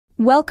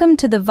Welcome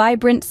to the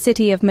vibrant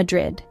city of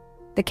Madrid,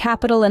 the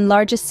capital and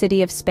largest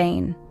city of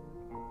Spain.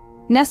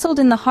 Nestled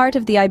in the heart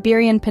of the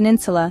Iberian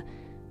Peninsula,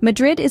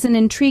 Madrid is an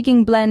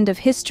intriguing blend of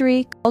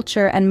history,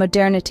 culture, and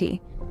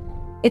modernity.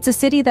 It's a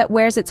city that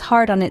wears its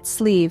heart on its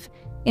sleeve,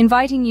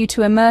 inviting you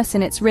to immerse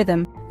in its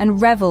rhythm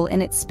and revel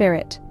in its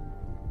spirit.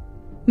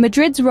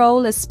 Madrid's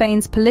role as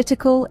Spain's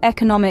political,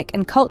 economic,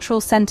 and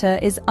cultural center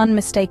is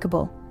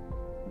unmistakable.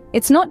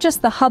 It's not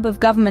just the hub of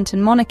government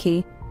and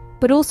monarchy,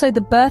 but also the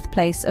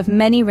birthplace of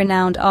many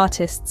renowned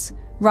artists,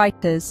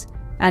 writers,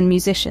 and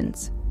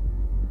musicians.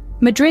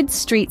 Madrid's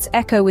streets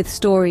echo with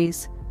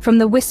stories, from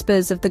the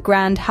whispers of the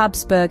Grand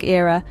Habsburg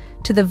era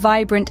to the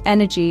vibrant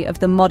energy of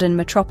the modern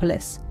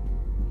metropolis.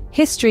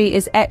 History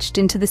is etched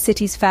into the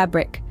city's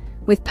fabric,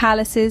 with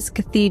palaces,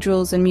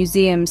 cathedrals, and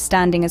museums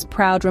standing as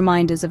proud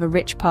reminders of a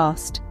rich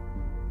past.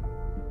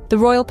 The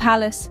Royal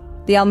Palace,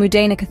 the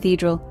Almudena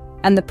Cathedral,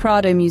 and the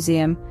Prado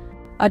Museum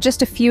are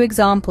just a few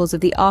examples of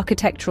the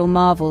architectural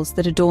marvels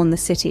that adorn the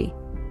city.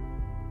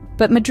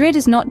 But Madrid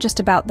is not just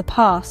about the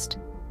past.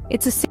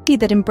 It's a city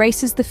that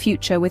embraces the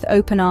future with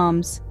open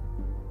arms.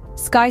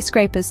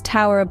 Skyscrapers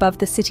tower above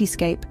the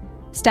cityscape,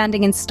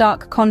 standing in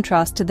stark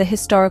contrast to the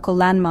historical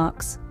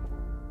landmarks.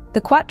 The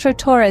Cuatro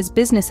Torres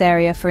business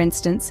area, for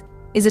instance,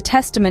 is a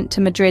testament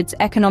to Madrid's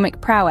economic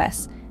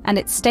prowess and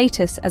its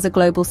status as a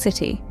global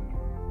city.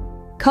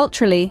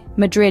 Culturally,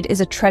 Madrid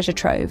is a treasure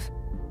trove.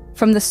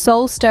 From the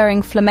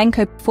soul-stirring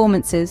flamenco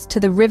performances to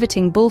the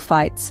riveting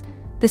bullfights,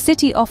 the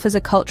city offers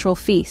a cultural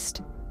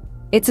feast.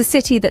 It's a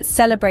city that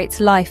celebrates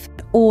life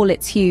in all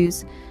its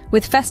hues,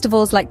 with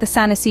festivals like the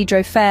San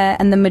Isidro Fair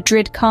and the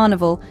Madrid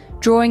Carnival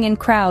drawing in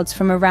crowds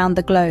from around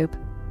the globe.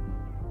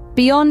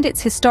 Beyond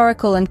its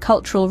historical and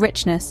cultural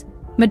richness,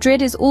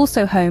 Madrid is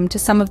also home to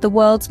some of the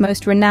world's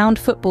most renowned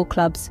football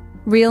clubs,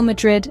 Real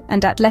Madrid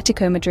and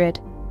Atletico Madrid.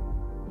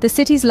 The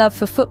city's love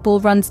for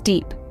football runs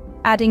deep,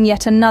 adding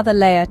yet another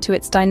layer to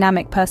its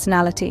dynamic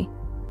personality.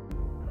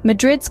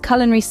 Madrid's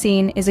culinary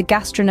scene is a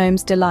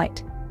gastronome's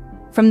delight.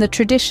 From the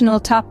traditional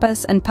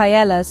tapas and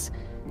paellas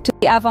to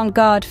the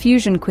avant-garde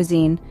fusion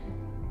cuisine,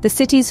 the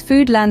city's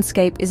food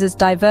landscape is as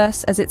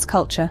diverse as its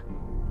culture.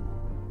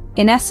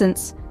 In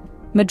essence,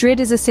 Madrid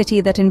is a city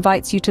that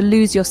invites you to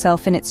lose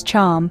yourself in its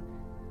charm,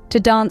 to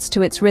dance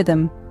to its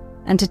rhythm,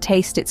 and to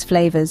taste its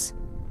flavors.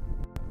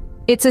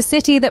 It's a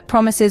city that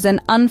promises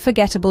an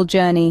unforgettable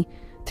journey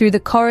through the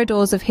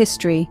corridors of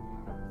history,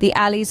 the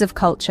alleys of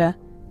culture,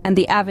 and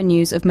the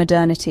avenues of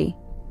modernity.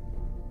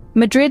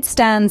 Madrid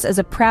stands as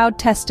a proud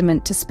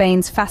testament to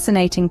Spain's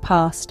fascinating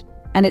past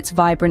and its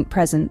vibrant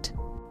present.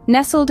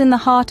 Nestled in the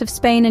heart of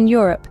Spain and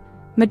Europe,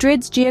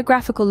 Madrid's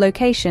geographical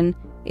location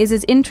is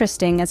as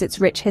interesting as its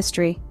rich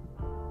history.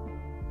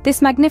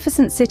 This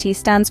magnificent city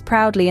stands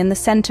proudly in the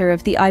center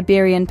of the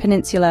Iberian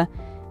Peninsula,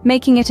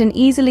 making it an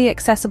easily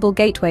accessible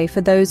gateway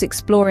for those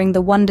exploring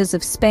the wonders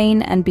of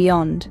Spain and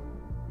beyond.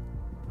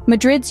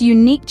 Madrid's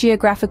unique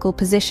geographical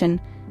position,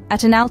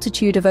 at an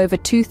altitude of over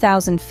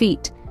 2,000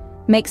 feet,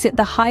 makes it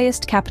the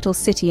highest capital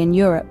city in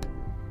Europe.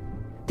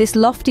 This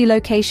lofty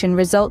location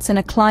results in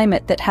a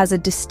climate that has a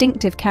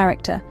distinctive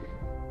character,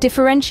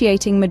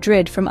 differentiating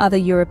Madrid from other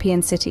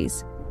European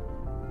cities.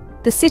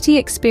 The city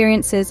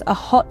experiences a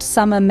hot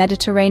summer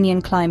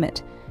Mediterranean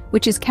climate,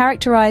 which is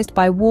characterized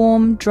by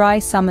warm, dry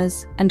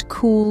summers and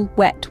cool,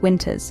 wet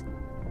winters.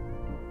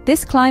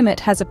 This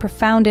climate has a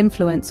profound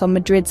influence on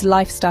Madrid's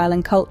lifestyle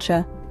and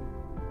culture.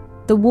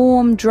 The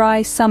warm,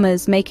 dry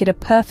summers make it a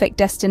perfect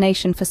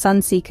destination for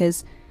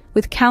sun-seekers,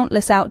 with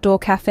countless outdoor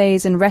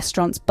cafes and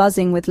restaurants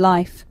buzzing with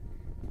life.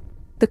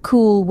 The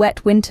cool,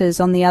 wet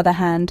winters, on the other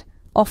hand,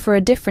 offer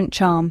a different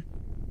charm.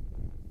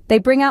 They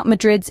bring out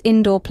Madrid's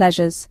indoor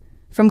pleasures,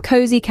 from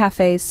cozy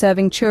cafes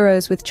serving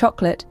churros with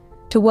chocolate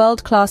to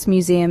world-class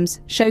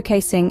museums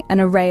showcasing an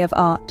array of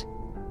art.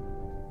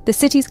 The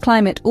city's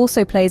climate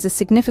also plays a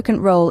significant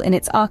role in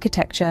its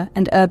architecture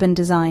and urban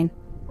design.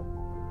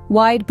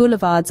 Wide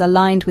boulevards are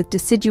lined with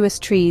deciduous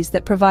trees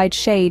that provide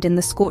shade in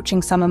the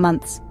scorching summer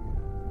months.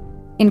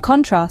 In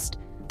contrast,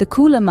 the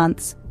cooler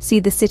months see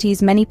the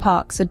city's many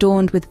parks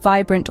adorned with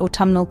vibrant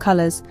autumnal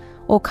colors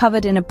or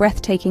covered in a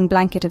breathtaking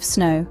blanket of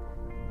snow.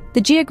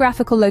 The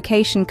geographical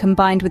location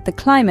combined with the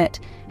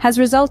climate has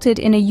resulted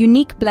in a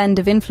unique blend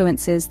of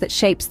influences that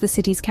shapes the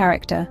city's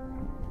character.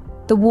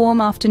 The warm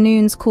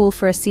afternoons call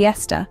for a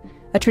siesta,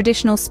 a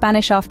traditional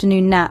Spanish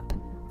afternoon nap,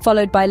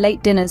 followed by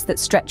late dinners that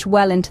stretch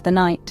well into the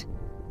night.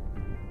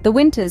 The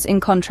winters,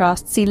 in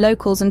contrast, see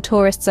locals and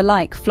tourists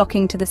alike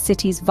flocking to the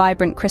city's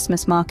vibrant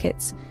Christmas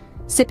markets,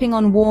 sipping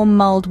on warm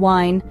mulled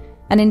wine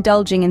and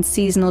indulging in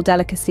seasonal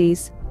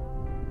delicacies.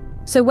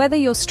 So whether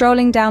you're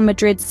strolling down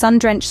Madrid's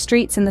sun-drenched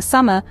streets in the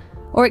summer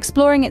or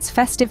exploring its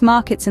festive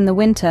markets in the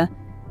winter,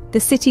 the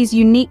city's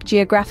unique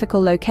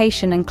geographical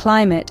location and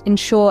climate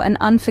ensure an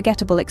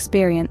unforgettable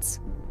experience.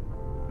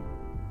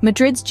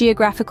 Madrid's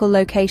geographical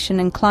location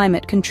and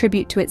climate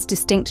contribute to its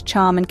distinct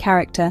charm and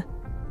character.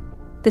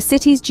 The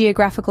city's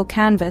geographical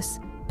canvas,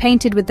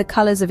 painted with the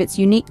colors of its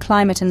unique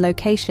climate and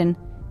location,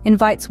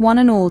 invites one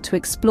and all to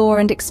explore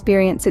and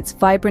experience its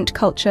vibrant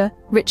culture,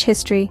 rich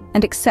history,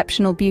 and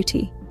exceptional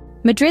beauty.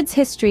 Madrid's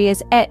history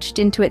is etched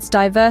into its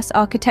diverse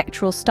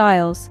architectural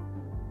styles.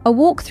 A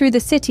walk through the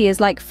city is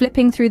like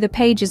flipping through the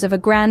pages of a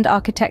grand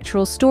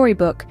architectural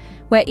storybook,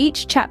 where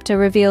each chapter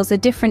reveals a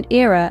different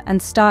era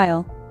and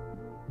style.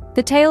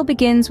 The tale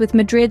begins with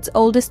Madrid's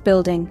oldest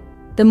building,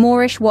 the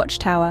Moorish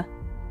watchtower,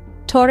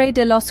 Torre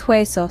de los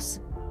Huesos,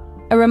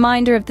 a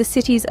reminder of the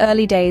city's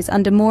early days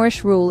under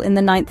Moorish rule in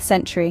the 9th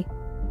century.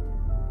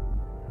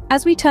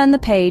 As we turn the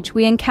page,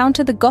 we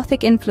encounter the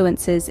Gothic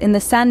influences in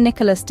the San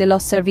Nicolas de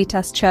los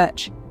Servitas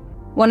church,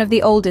 one of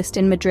the oldest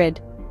in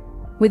Madrid,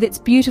 with its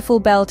beautiful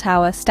bell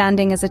tower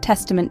standing as a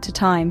testament to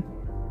time.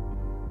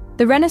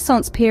 The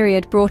Renaissance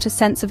period brought a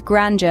sense of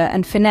grandeur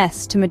and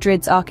finesse to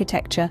Madrid's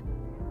architecture,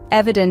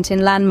 evident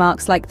in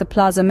landmarks like the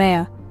Plaza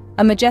Mayor,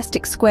 a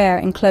majestic square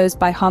enclosed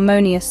by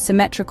harmonious,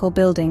 symmetrical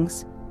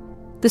buildings.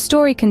 The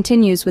story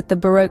continues with the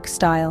Baroque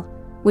style,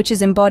 which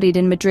is embodied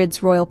in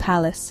Madrid's royal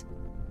palace.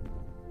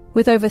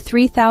 With over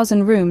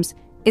 3,000 rooms,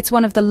 it's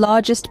one of the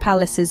largest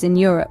palaces in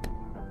Europe,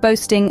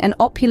 boasting an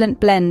opulent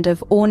blend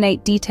of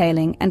ornate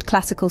detailing and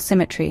classical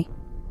symmetry.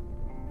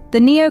 The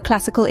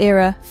neoclassical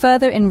era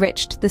further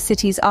enriched the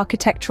city's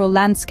architectural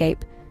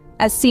landscape,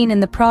 as seen in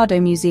the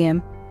Prado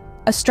Museum,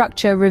 a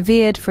structure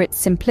revered for its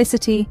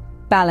simplicity,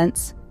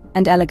 balance,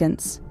 and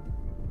elegance.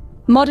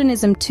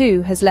 Modernism,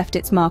 too, has left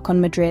its mark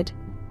on Madrid.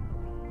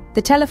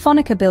 The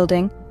Telefonica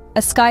building,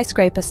 a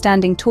skyscraper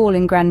standing tall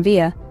in Gran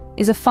Via,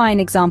 is a fine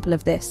example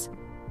of this.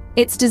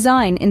 Its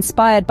design,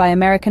 inspired by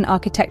American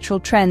architectural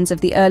trends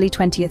of the early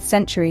 20th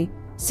century,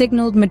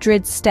 signaled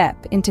Madrid's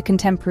step into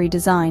contemporary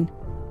design.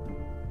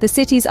 The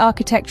city's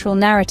architectural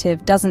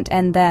narrative doesn't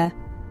end there.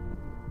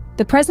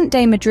 The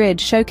present-day Madrid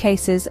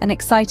showcases an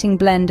exciting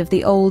blend of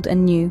the old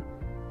and new.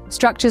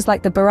 Structures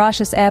like the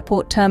Barajas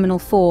Airport Terminal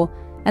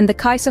 4 and the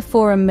Kaiser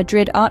Forum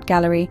Madrid Art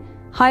Gallery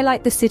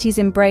highlight the city's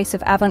embrace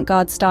of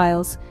avant-garde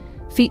styles,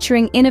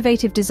 featuring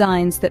innovative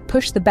designs that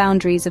push the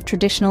boundaries of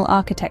traditional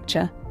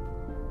architecture.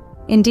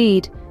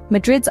 Indeed,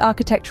 Madrid's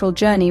architectural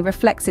journey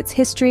reflects its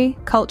history,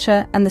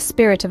 culture, and the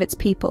spirit of its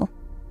people.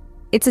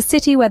 It's a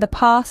city where the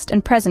past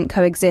and present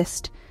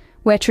coexist,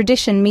 where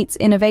tradition meets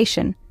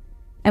innovation,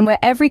 and where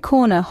every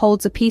corner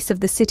holds a piece of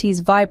the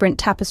city's vibrant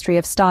tapestry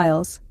of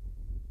styles.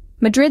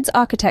 Madrid's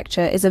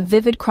architecture is a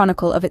vivid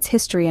chronicle of its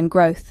history and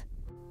growth.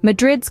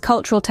 Madrid's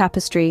cultural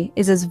tapestry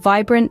is as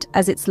vibrant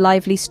as its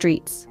lively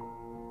streets.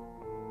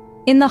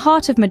 In the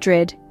heart of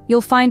Madrid,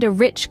 you'll find a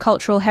rich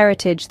cultural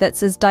heritage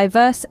that's as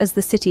diverse as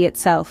the city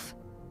itself.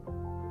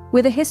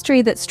 With a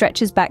history that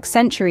stretches back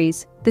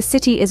centuries, the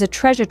city is a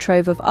treasure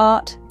trove of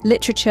art,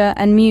 literature,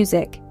 and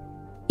music,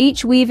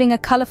 each weaving a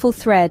colorful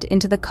thread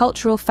into the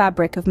cultural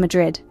fabric of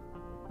Madrid.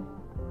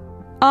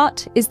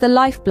 Art is the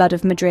lifeblood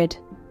of Madrid.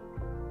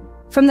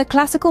 From the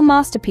classical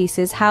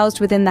masterpieces housed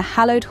within the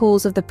hallowed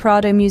halls of the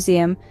Prado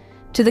Museum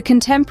to the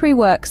contemporary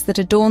works that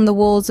adorn the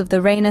walls of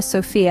the Reina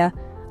Sofia,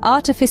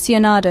 art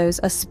aficionados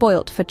are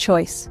spoilt for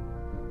choice.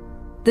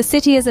 The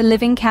city is a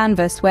living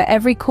canvas where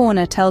every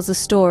corner tells a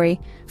story,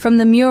 from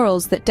the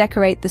murals that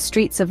decorate the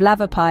streets of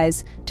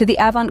Lavapiés to the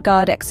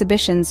avant-garde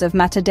exhibitions of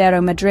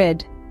Matadero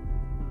Madrid.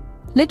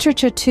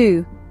 Literature,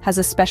 too, has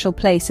a special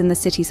place in the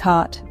city's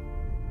heart.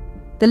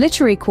 The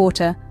literary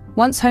quarter,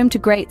 once home to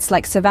greats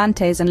like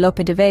Cervantes and Lope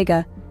de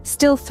Vega,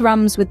 still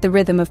thrums with the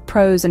rhythm of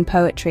prose and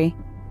poetry.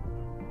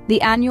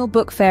 The annual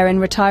book fair in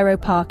Retiro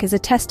Park is a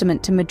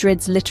testament to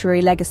Madrid's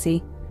literary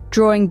legacy,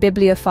 drawing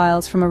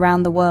bibliophiles from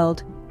around the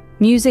world.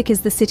 Music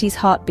is the city's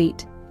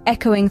heartbeat,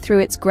 echoing through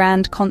its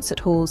grand concert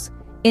halls,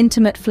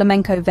 intimate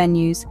flamenco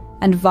venues,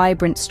 and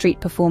vibrant street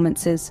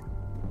performances.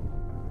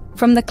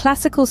 From the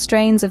classical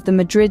strains of the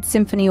Madrid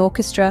Symphony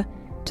Orchestra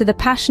to the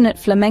passionate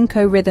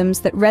flamenco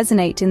rhythms that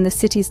resonate in the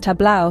city's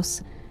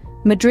tablaos,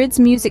 Madrid's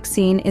music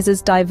scene is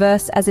as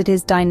diverse as it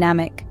is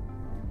dynamic.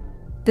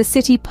 The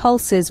city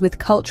pulses with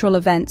cultural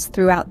events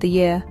throughout the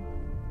year.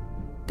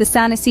 The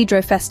San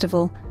Isidro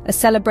Festival, a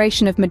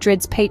celebration of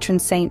Madrid's patron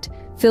saint,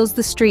 fills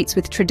the streets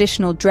with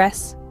traditional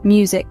dress,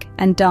 music,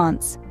 and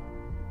dance.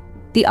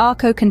 The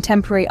Arco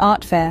Contemporary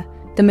Art Fair,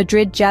 the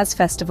Madrid Jazz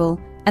Festival,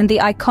 and the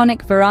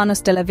iconic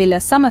Veranos de la Villa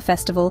Summer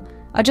Festival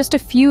are just a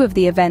few of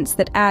the events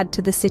that add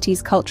to the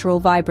city's cultural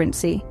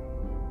vibrancy.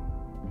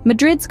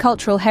 Madrid's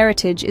cultural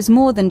heritage is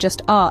more than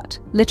just art,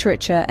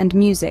 literature, and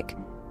music.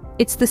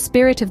 It's the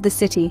spirit of the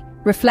city,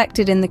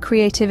 reflected in the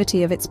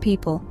creativity of its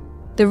people,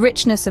 the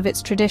richness of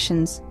its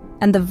traditions,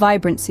 and the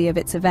vibrancy of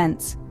its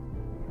events.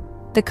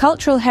 The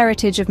cultural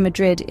heritage of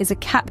Madrid is a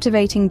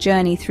captivating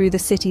journey through the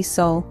city's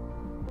soul.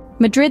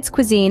 Madrid's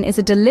cuisine is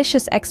a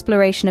delicious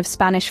exploration of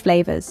Spanish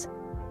flavors.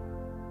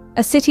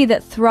 A city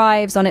that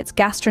thrives on its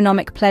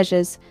gastronomic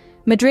pleasures,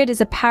 Madrid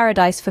is a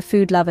paradise for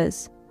food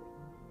lovers.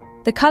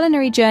 The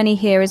culinary journey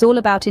here is all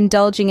about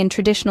indulging in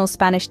traditional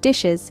Spanish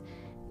dishes,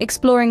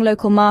 exploring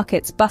local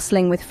markets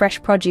bustling with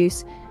fresh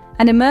produce,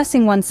 and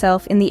immersing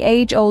oneself in the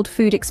age-old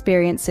food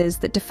experiences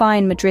that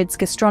define Madrid's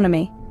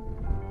gastronomy.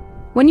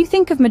 When you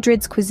think of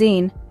Madrid's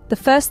cuisine, the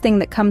first thing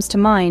that comes to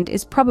mind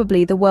is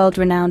probably the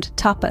world-renowned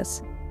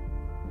tapas.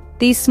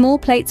 These small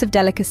plates of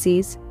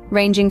delicacies,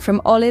 ranging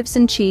from olives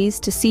and cheese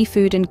to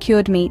seafood and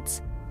cured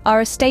meats,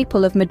 are a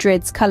staple of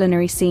Madrid's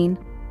culinary scene.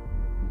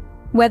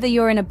 Whether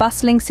you're in a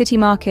bustling city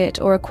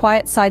market or a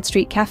quiet side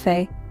street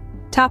cafe,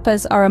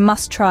 tapas are a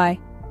must-try.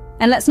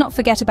 And let's not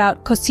forget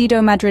about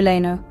cocido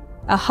madrileño,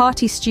 a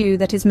hearty stew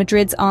that is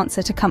Madrid's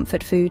answer to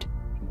comfort food.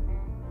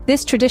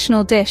 This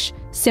traditional dish,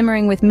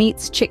 simmering with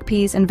meats,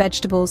 chickpeas, and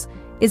vegetables,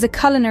 is a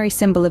culinary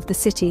symbol of the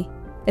city,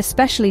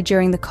 especially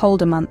during the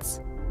colder months.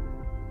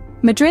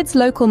 Madrid's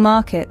local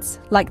markets,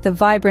 like the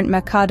vibrant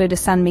Mercado de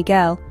San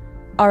Miguel,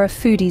 are a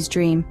foodie's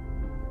dream.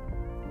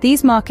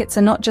 These markets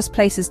are not just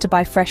places to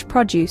buy fresh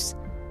produce,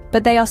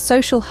 but they are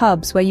social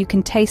hubs where you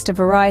can taste a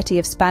variety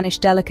of Spanish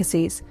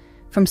delicacies,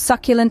 from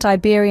succulent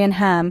Iberian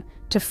ham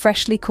to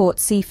freshly caught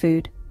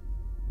seafood.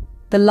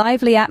 The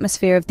lively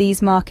atmosphere of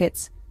these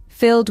markets,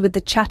 filled with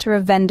the chatter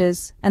of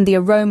vendors and the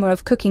aroma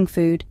of cooking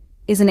food,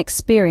 is an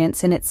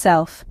experience in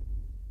itself.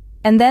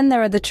 And then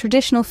there are the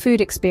traditional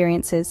food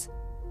experiences.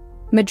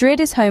 Madrid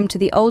is home to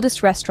the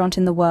oldest restaurant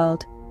in the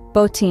world,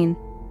 Botín,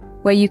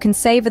 where you can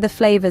savor the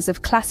flavors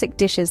of classic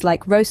dishes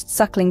like roast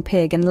suckling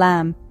pig and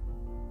lamb.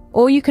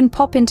 Or you can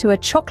pop into a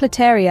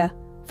chocolateria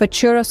for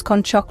churros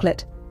con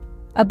chocolate,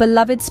 a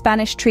beloved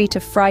Spanish treat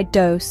of fried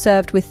dough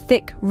served with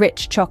thick,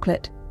 rich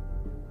chocolate.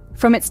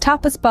 From its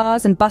tapas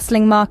bars and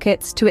bustling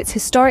markets to its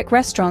historic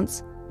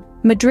restaurants,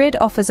 Madrid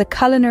offers a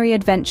culinary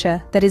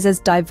adventure that is as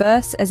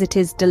diverse as it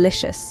is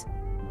delicious.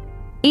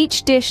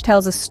 Each dish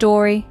tells a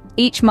story,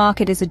 each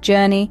market is a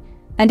journey,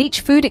 and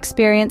each food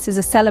experience is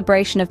a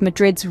celebration of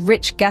Madrid's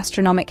rich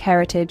gastronomic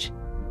heritage.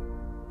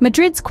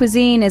 Madrid's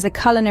cuisine is a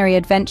culinary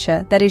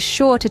adventure that is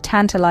sure to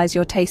tantalize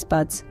your taste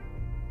buds.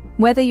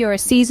 Whether you're a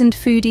seasoned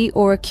foodie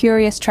or a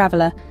curious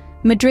traveler,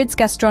 Madrid's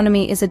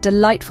gastronomy is a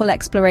delightful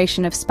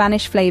exploration of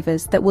Spanish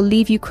flavors that will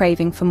leave you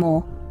craving for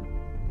more.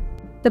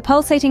 The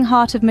pulsating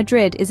heart of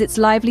Madrid is its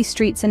lively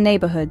streets and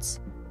neighborhoods.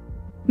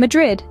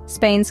 Madrid,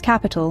 Spain's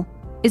capital,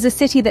 is a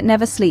city that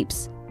never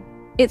sleeps.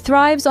 It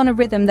thrives on a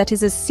rhythm that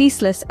is as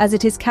ceaseless as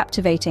it is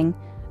captivating,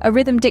 a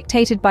rhythm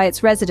dictated by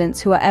its residents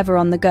who are ever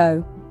on the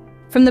go.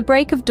 From the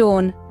break of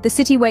dawn, the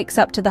city wakes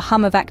up to the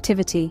hum of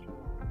activity.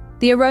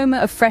 The aroma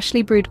of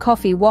freshly brewed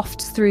coffee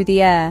wafts through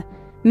the air,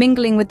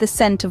 mingling with the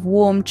scent of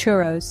warm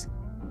churros.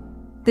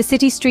 The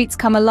city streets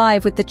come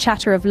alive with the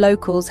chatter of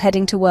locals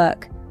heading to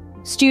work,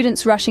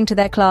 students rushing to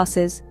their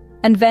classes,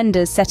 and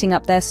vendors setting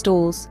up their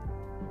stalls.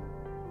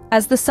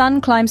 As the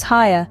sun climbs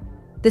higher,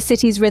 the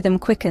city's rhythm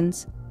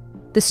quickens.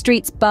 The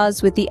streets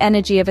buzz with the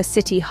energy of a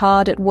city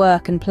hard at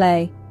work and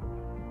play.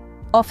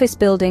 Office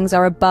buildings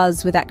are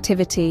abuzz with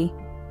activity,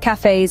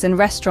 cafes and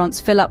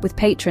restaurants fill up with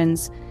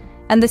patrons,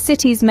 and the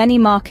city's many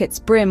markets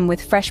brim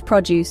with fresh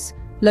produce,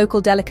 local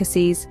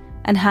delicacies,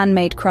 and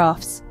handmade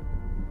crafts.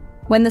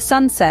 When the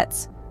sun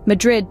sets,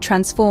 Madrid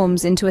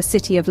transforms into a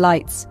city of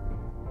lights.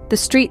 The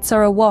streets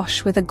are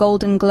awash with a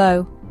golden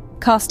glow,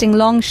 casting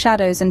long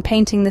shadows and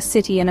painting the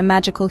city in a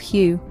magical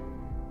hue.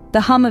 The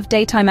hum of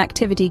daytime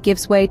activity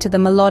gives way to the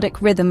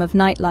melodic rhythm of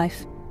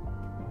nightlife.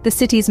 The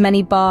city's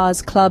many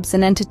bars, clubs,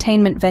 and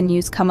entertainment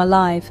venues come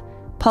alive,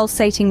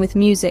 pulsating with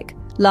music,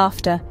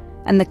 laughter,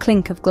 and the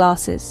clink of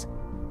glasses.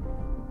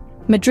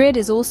 Madrid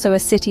is also a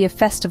city of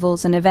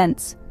festivals and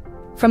events.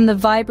 From the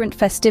vibrant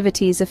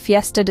festivities of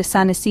Fiesta de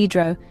San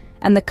Isidro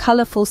and the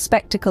colorful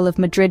spectacle of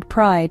Madrid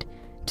Pride,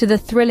 to the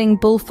thrilling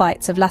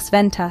bullfights of Las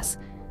Ventas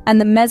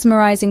and the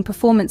mesmerizing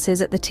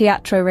performances at the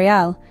Teatro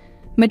Real,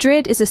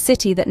 Madrid is a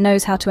city that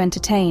knows how to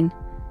entertain.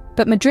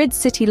 But Madrid's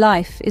city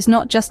life is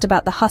not just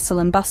about the hustle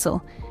and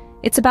bustle.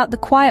 It's about the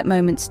quiet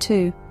moments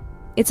too.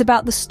 It's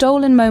about the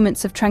stolen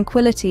moments of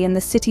tranquility in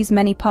the city's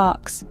many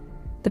parks,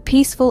 the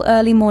peaceful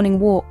early morning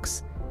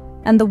walks,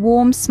 and the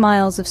warm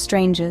smiles of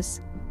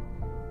strangers.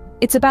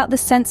 It's about the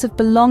sense of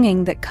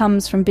belonging that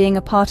comes from being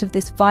a part of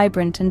this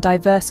vibrant and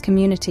diverse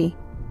community.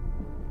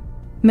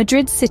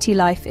 Madrid's city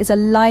life is a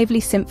lively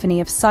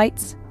symphony of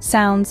sights,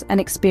 sounds, and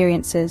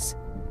experiences.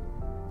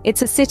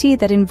 It's a city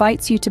that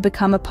invites you to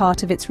become a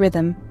part of its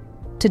rhythm,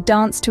 to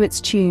dance to its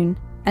tune,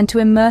 and to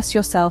immerse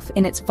yourself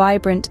in its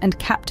vibrant and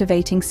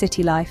captivating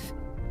city life.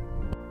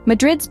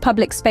 Madrid's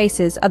public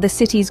spaces are the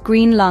city's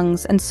green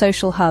lungs and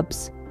social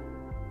hubs.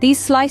 These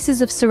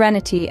slices of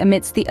serenity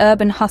amidst the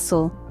urban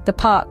hustle, the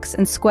parks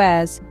and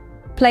squares,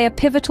 play a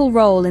pivotal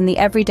role in the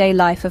everyday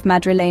life of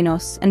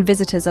Madrileños and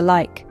visitors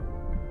alike.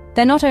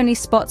 They're not only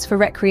spots for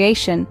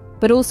recreation,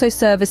 but also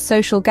serve as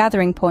social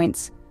gathering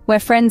points, where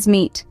friends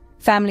meet,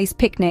 families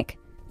picnic,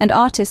 and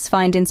artists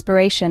find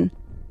inspiration.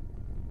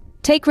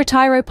 Take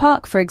Retiro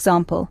Park, for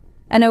example,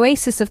 an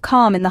oasis of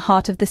calm in the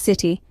heart of the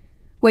city,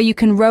 where you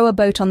can row a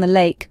boat on the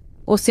lake,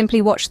 or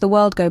simply watch the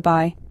world go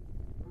by.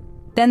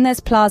 Then there's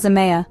Plaza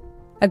Mayor,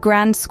 a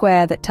grand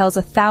square that tells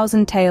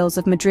 1,000 tales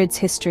of Madrid's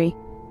history.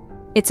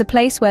 It's a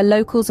place where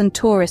locals and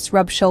tourists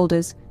rub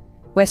shoulders,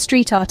 where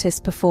street artists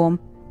perform,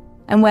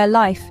 and where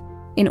life,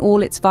 in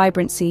all its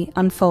vibrancy,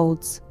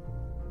 unfolds.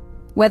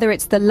 Whether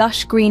it's the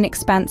lush green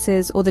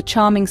expanses or the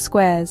charming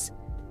squares,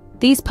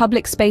 these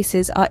public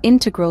spaces are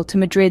integral to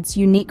Madrid's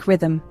unique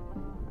rhythm.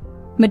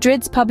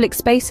 Madrid's public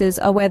spaces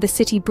are where the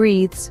city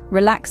breathes,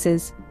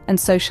 relaxes, and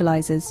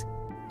socializes.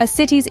 A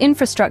city's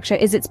infrastructure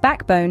is its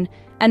backbone,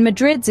 and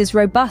Madrid's is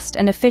robust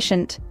and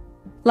efficient.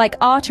 Like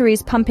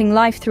arteries pumping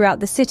life throughout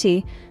the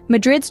city,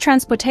 Madrid's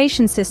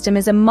transportation system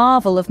is a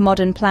marvel of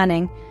modern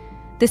planning.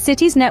 The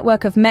city's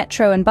network of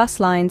metro and bus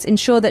lines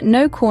ensure that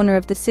no corner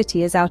of the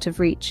city is out of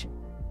reach.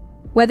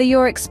 Whether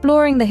you're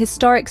exploring the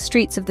historic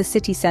streets of the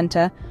city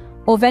center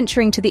or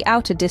venturing to the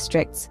outer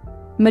districts,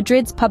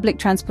 Madrid's public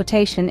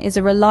transportation is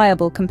a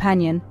reliable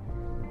companion.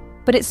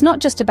 But it's not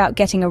just about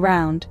getting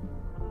around.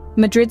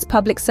 Madrid's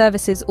public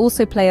services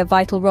also play a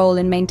vital role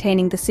in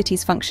maintaining the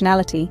city's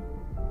functionality.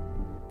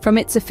 From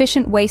its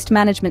efficient waste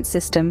management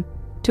system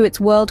to its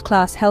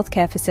world-class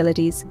healthcare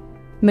facilities,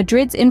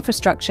 Madrid's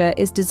infrastructure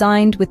is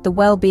designed with the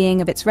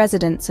well-being of its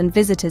residents and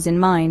visitors in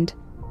mind.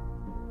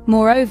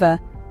 Moreover,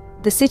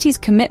 the city's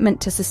commitment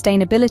to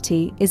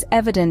sustainability is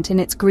evident in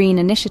its green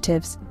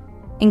initiatives,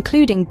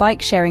 including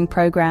bike-sharing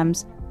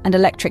programs and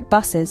electric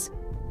buses.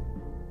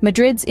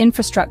 Madrid's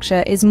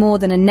infrastructure is more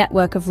than a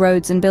network of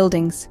roads and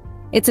buildings.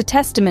 It's a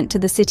testament to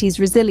the city's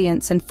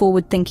resilience and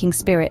forward-thinking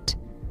spirit.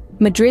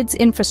 Madrid's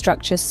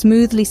infrastructure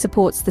smoothly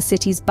supports the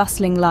city's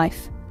bustling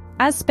life.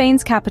 As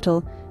Spain's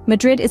capital,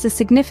 Madrid is a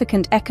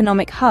significant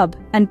economic hub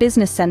and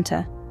business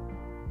center.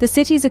 The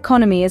city's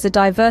economy is a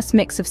diverse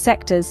mix of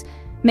sectors,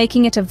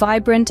 making it a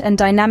vibrant and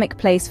dynamic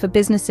place for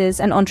businesses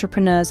and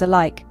entrepreneurs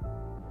alike.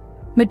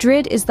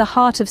 Madrid is the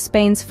heart of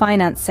Spain's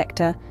finance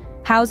sector,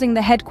 housing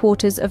the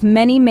headquarters of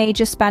many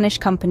major Spanish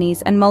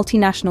companies and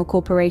multinational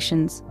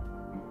corporations.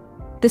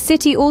 The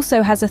city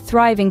also has a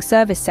thriving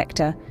service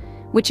sector,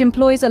 which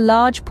employs a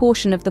large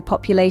portion of the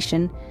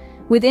population,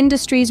 with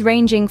industries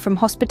ranging from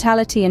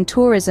hospitality and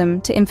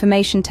tourism to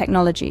information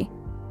technology.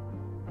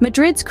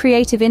 Madrid's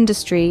creative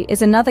industry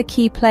is another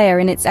key player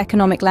in its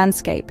economic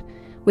landscape,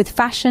 with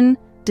fashion,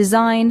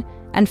 design,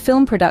 and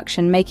film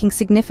production making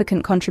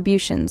significant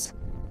contributions.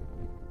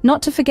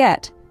 Not to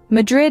forget,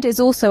 Madrid is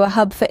also a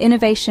hub for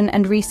innovation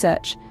and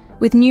research,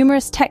 with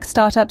numerous tech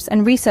startups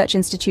and research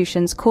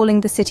institutions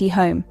calling the city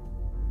home.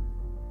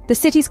 The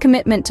city's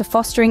commitment to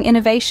fostering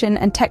innovation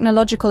and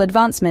technological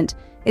advancement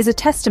is a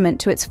testament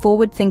to its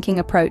forward-thinking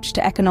approach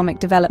to economic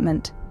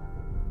development.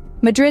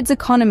 Madrid's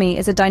economy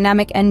is a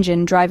dynamic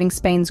engine driving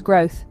Spain's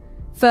growth,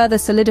 further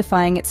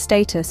solidifying its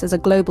status as a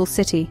global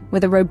city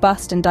with a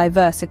robust and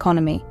diverse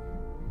economy.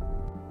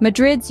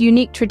 Madrid's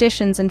unique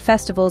traditions and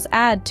festivals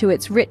add to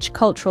its rich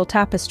cultural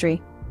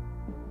tapestry.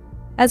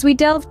 As we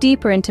delve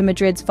deeper into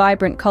Madrid's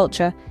vibrant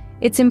culture,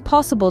 it's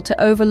impossible to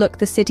overlook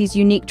the city's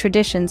unique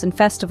traditions and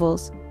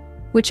festivals,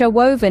 which are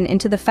woven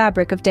into the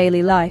fabric of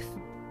daily life.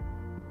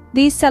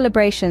 These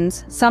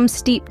celebrations, some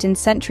steeped in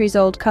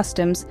centuries-old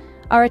customs,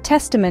 are a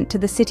testament to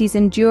the city's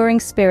enduring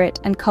spirit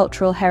and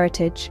cultural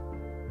heritage.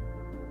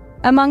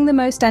 Among the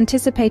most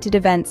anticipated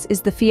events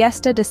is the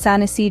Fiesta de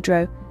San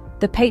Isidro,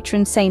 the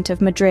patron saint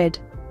of Madrid.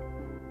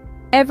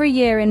 Every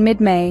year in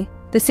mid-May,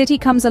 the city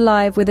comes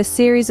alive with a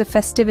series of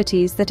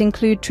festivities that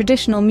include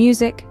traditional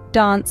music,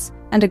 dance,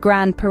 and a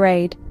grand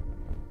parade.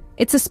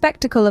 It's a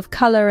spectacle of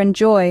color and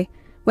joy,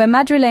 where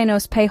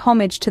Madrileños pay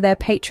homage to their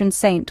patron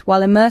saint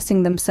while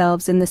immersing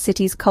themselves in the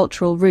city's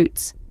cultural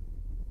roots.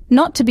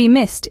 Not to be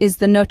missed is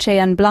the Noche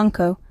en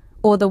Blanco,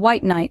 or the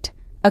White Night,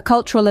 a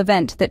cultural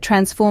event that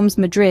transforms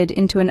Madrid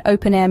into an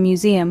open-air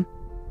museum.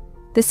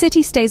 The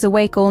city stays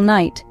awake all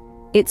night,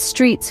 its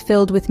streets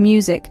filled with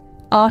music,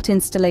 art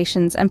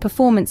installations, and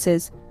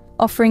performances,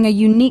 offering a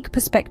unique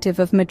perspective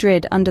of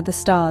Madrid under the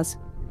stars.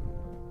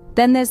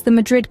 Then there's the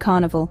Madrid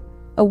Carnival,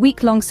 a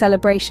week-long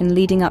celebration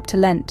leading up to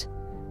Lent.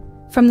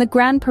 From the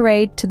grand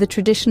parade to the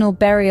traditional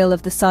burial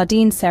of the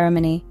sardine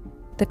ceremony,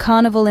 the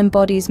carnival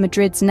embodies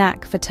Madrid's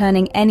knack for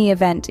turning any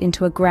event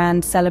into a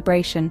grand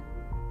celebration.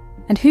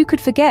 And who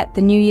could forget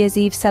the New Year's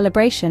Eve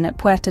celebration at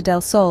Puerta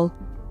del Sol?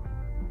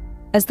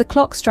 As the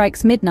clock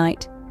strikes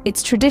midnight,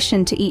 it's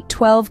tradition to eat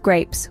 12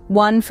 grapes,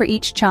 one for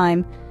each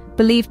chime,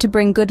 believed to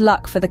bring good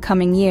luck for the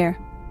coming year.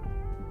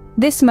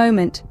 This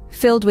moment,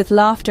 filled with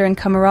laughter and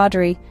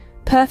camaraderie,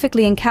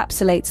 perfectly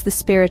encapsulates the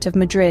spirit of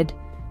Madrid,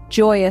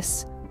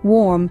 joyous,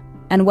 warm,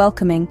 and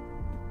welcoming.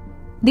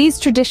 These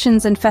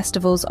traditions and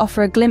festivals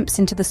offer a glimpse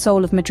into the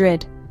soul of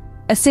Madrid,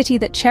 a city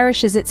that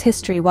cherishes its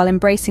history while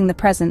embracing the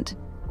present.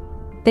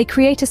 They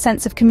create a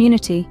sense of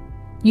community,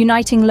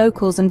 uniting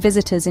locals and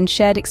visitors in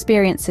shared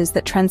experiences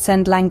that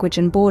transcend language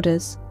and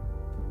borders.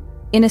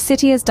 In a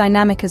city as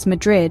dynamic as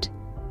Madrid,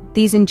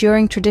 these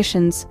enduring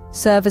traditions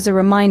serve as a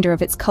reminder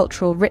of its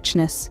cultural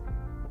richness,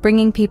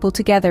 bringing people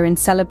together in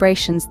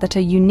celebrations that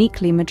are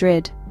uniquely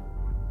Madrid.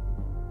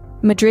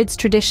 Madrid's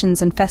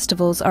traditions and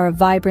festivals are a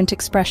vibrant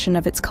expression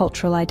of its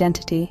cultural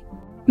identity.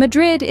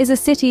 Madrid is a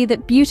city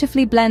that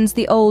beautifully blends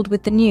the old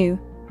with the new.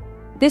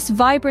 This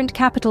vibrant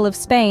capital of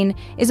Spain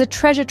is a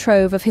treasure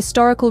trove of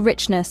historical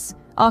richness,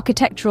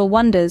 architectural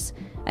wonders,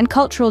 and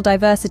cultural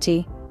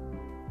diversity.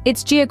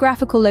 Its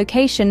geographical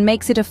location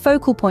makes it a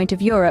focal point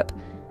of Europe,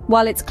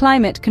 while its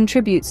climate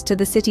contributes to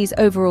the city's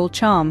overall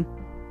charm.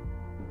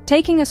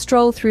 Taking a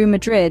stroll through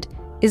Madrid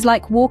is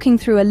like walking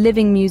through a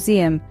living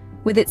museum,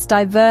 with its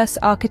diverse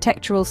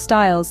architectural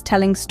styles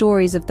telling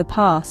stories of the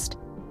past.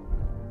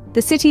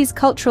 The city's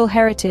cultural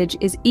heritage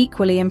is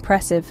equally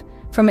impressive,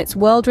 from its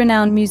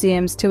world-renowned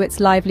museums to its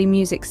lively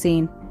music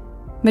scene.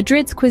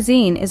 Madrid's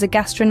cuisine is a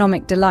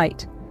gastronomic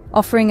delight,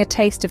 offering a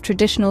taste of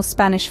traditional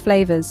Spanish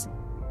flavors.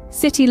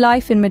 City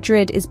life in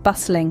Madrid is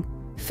bustling,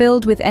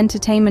 filled with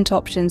entertainment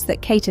options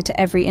that cater to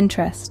every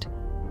interest.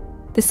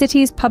 The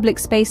city's public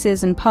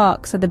spaces and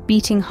parks are the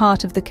beating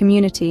heart of the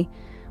community,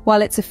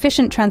 while its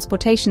efficient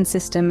transportation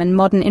system and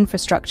modern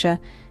infrastructure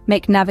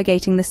make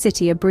navigating the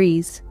city a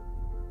breeze.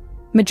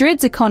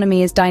 Madrid's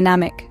economy is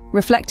dynamic,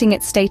 reflecting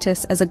its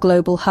status as a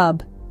global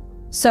hub.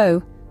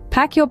 So,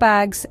 pack your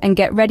bags and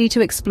get ready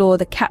to explore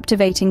the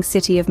captivating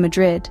city of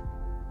Madrid.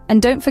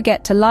 And don't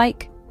forget to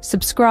like,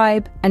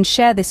 subscribe, and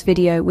share this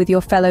video with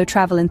your fellow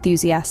travel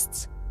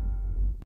enthusiasts.